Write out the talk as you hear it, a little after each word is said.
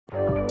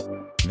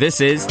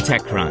This is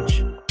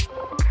TechCrunch.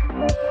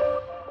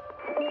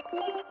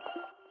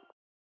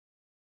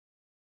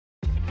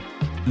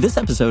 This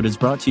episode is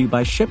brought to you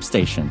by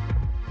ShipStation.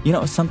 You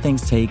know, some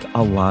things take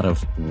a lot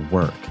of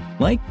work,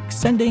 like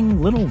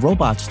sending little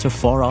robots to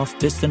far-off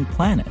distant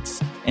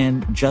planets.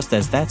 And just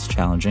as that's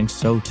challenging,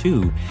 so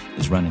too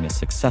is running a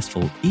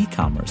successful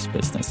e-commerce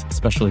business,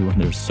 especially when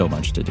there's so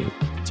much to do.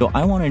 So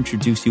I want to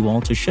introduce you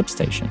all to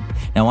ShipStation.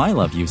 Now, I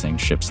love using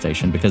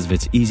ShipStation because of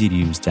its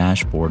easy-to-use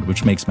dashboard,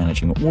 which makes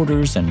managing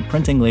orders and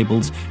printing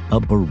labels a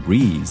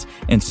breeze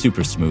and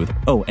super smooth.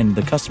 Oh, and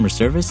the customer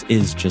service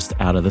is just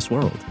out of this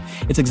world.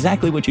 It's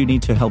exactly what you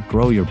need to help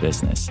grow your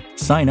business.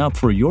 Sign up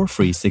for your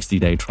free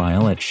 60-day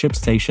trial at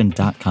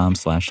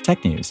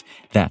shipstation.com/technews.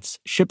 That's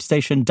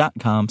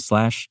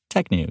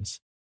shipstation.com/technews.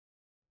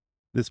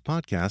 This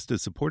podcast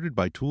is supported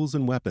by Tools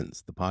and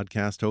Weapons, the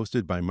podcast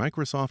hosted by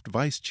Microsoft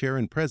Vice Chair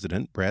and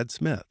President Brad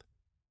Smith.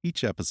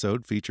 Each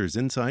episode features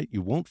insight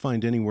you won't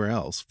find anywhere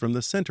else from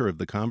the center of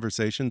the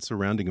conversation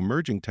surrounding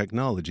emerging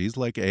technologies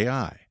like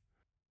AI.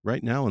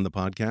 Right now in the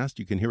podcast,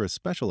 you can hear a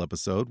special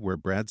episode where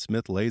Brad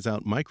Smith lays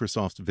out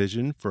Microsoft's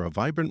vision for a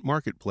vibrant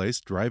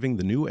marketplace driving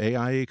the new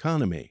AI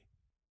economy.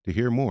 To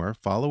hear more,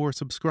 follow or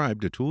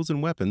subscribe to Tools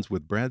and Weapons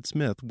with Brad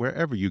Smith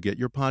wherever you get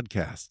your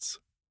podcasts.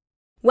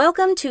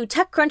 Welcome to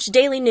TechCrunch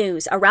Daily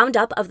News, a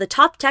roundup of the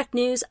top tech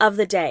news of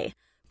the day.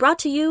 Brought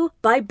to you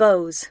by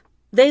Bose.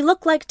 They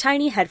look like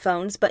tiny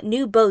headphones, but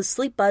new Bose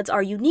Sleep Buds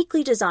are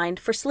uniquely designed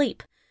for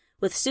sleep,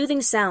 with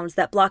soothing sounds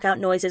that block out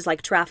noises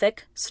like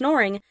traffic,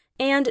 snoring,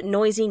 and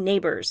noisy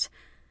neighbors.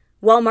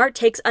 Walmart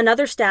takes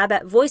another stab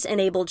at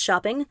voice-enabled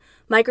shopping,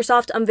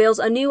 Microsoft unveils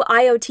a new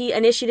IoT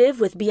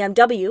initiative with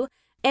BMW,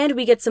 and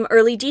we get some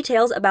early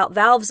details about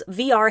Valve's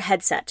VR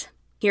headset.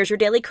 Here's your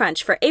Daily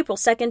Crunch for April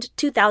 2nd,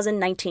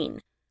 2019.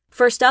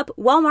 First up,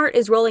 Walmart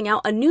is rolling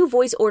out a new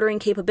voice ordering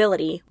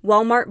capability,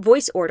 Walmart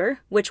Voice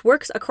Order, which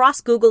works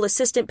across Google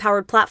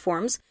Assistant-powered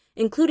platforms,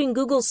 including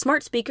Google's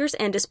smart speakers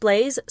and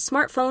displays,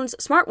 smartphones,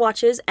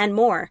 smartwatches, and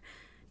more.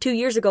 2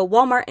 years ago,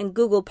 Walmart and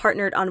Google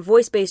partnered on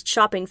voice-based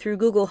shopping through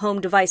Google Home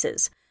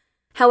devices.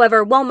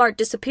 However, Walmart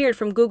disappeared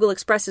from Google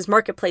Express's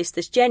marketplace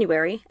this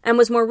January and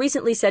was more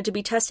recently said to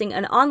be testing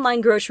an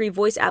online grocery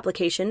voice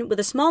application with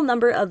a small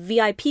number of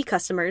VIP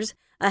customers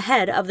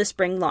ahead of the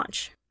spring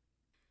launch.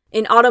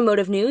 In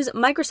automotive news,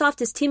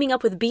 Microsoft is teaming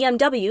up with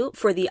BMW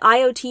for the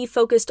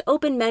IoT-focused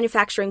Open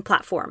Manufacturing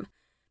Platform.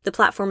 The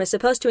platform is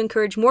supposed to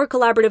encourage more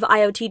collaborative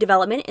IoT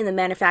development in the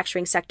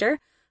manufacturing sector,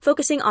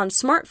 focusing on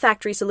smart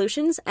factory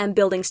solutions and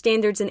building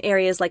standards in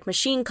areas like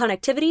machine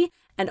connectivity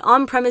and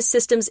on-premise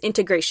systems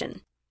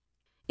integration.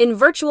 In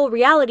virtual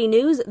reality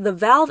news, the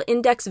Valve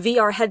Index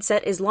VR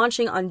headset is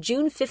launching on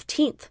June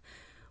 15th.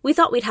 We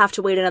thought we'd have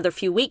to wait another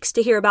few weeks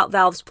to hear about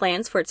Valve's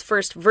plans for its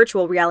first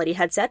virtual reality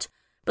headset,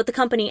 but the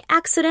company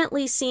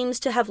accidentally seems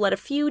to have let a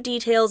few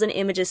details and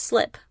images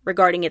slip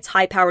regarding its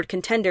high-powered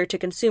contender to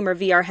consumer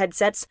VR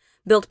headsets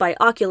built by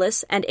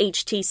Oculus and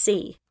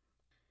HTC.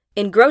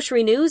 In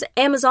grocery news,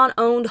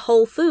 Amazon-owned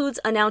Whole Foods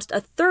announced a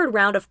third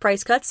round of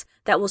price cuts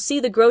that will see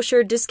the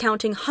grocer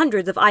discounting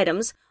hundreds of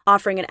items,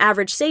 offering an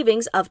average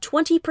savings of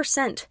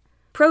 20%.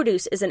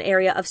 Produce is an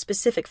area of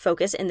specific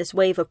focus in this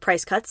wave of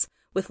price cuts,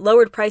 with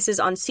lowered prices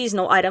on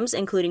seasonal items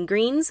including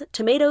greens,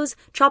 tomatoes,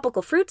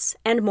 tropical fruits,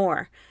 and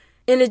more.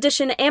 In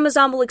addition,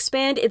 Amazon will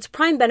expand its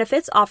Prime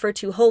benefits offered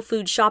to Whole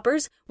Foods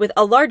shoppers with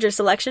a larger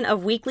selection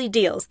of weekly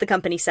deals, the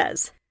company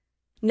says.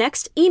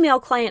 Next, email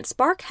client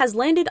Spark has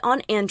landed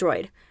on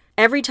Android.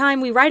 Every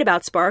time we write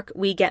about Spark,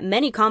 we get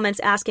many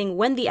comments asking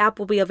when the app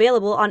will be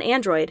available on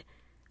Android.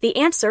 The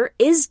answer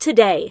is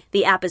today.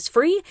 The app is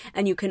free,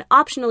 and you can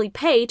optionally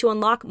pay to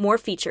unlock more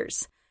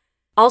features.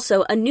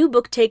 Also, a new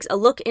book takes a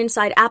look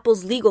inside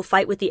Apple's legal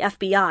fight with the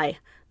FBI.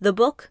 The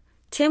book,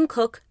 Tim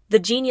Cook, The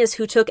Genius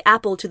Who Took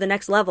Apple to the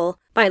Next Level,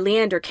 by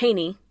Leander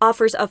Caney,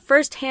 offers a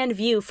first-hand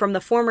view from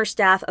the former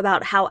staff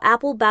about how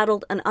Apple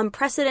battled an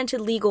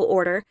unprecedented legal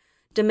order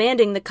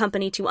demanding the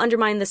company to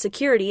undermine the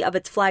security of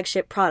its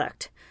flagship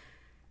product.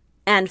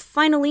 And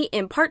finally,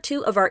 in part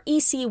 2 of our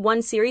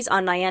EC1 series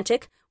on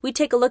Niantic, we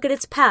take a look at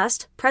its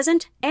past,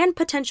 present, and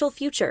potential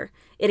future.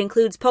 It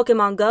includes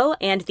Pokemon Go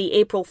and the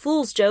April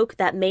Fool's joke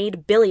that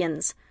made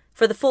billions.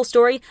 For the full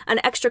story, an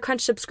Extra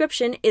Crunch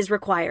subscription is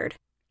required.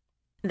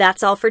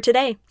 That's all for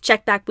today.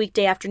 Check back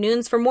weekday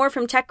afternoons for more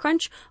from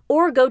TechCrunch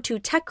or go to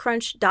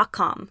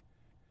TechCrunch.com.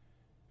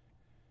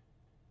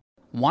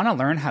 Want to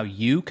learn how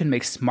you can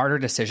make smarter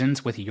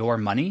decisions with your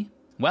money?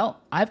 Well,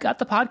 I've got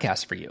the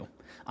podcast for you.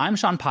 I'm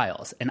Sean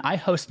Piles, and I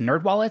host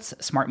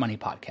NerdWallet's Smart Money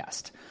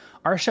Podcast.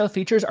 Our show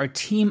features our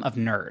team of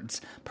nerds,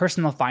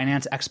 personal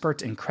finance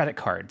experts in credit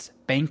cards,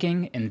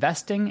 banking,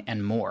 investing,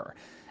 and more.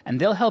 And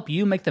they'll help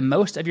you make the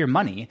most of your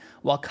money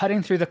while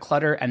cutting through the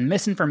clutter and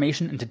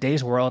misinformation in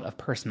today's world of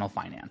personal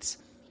finance.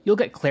 You'll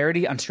get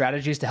clarity on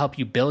strategies to help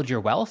you build your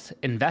wealth,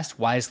 invest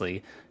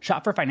wisely,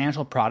 shop for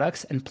financial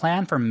products, and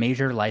plan for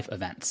major life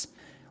events.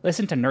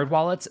 Listen to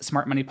NerdWallet's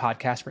Smart Money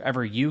Podcast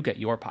wherever you get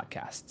your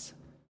podcasts.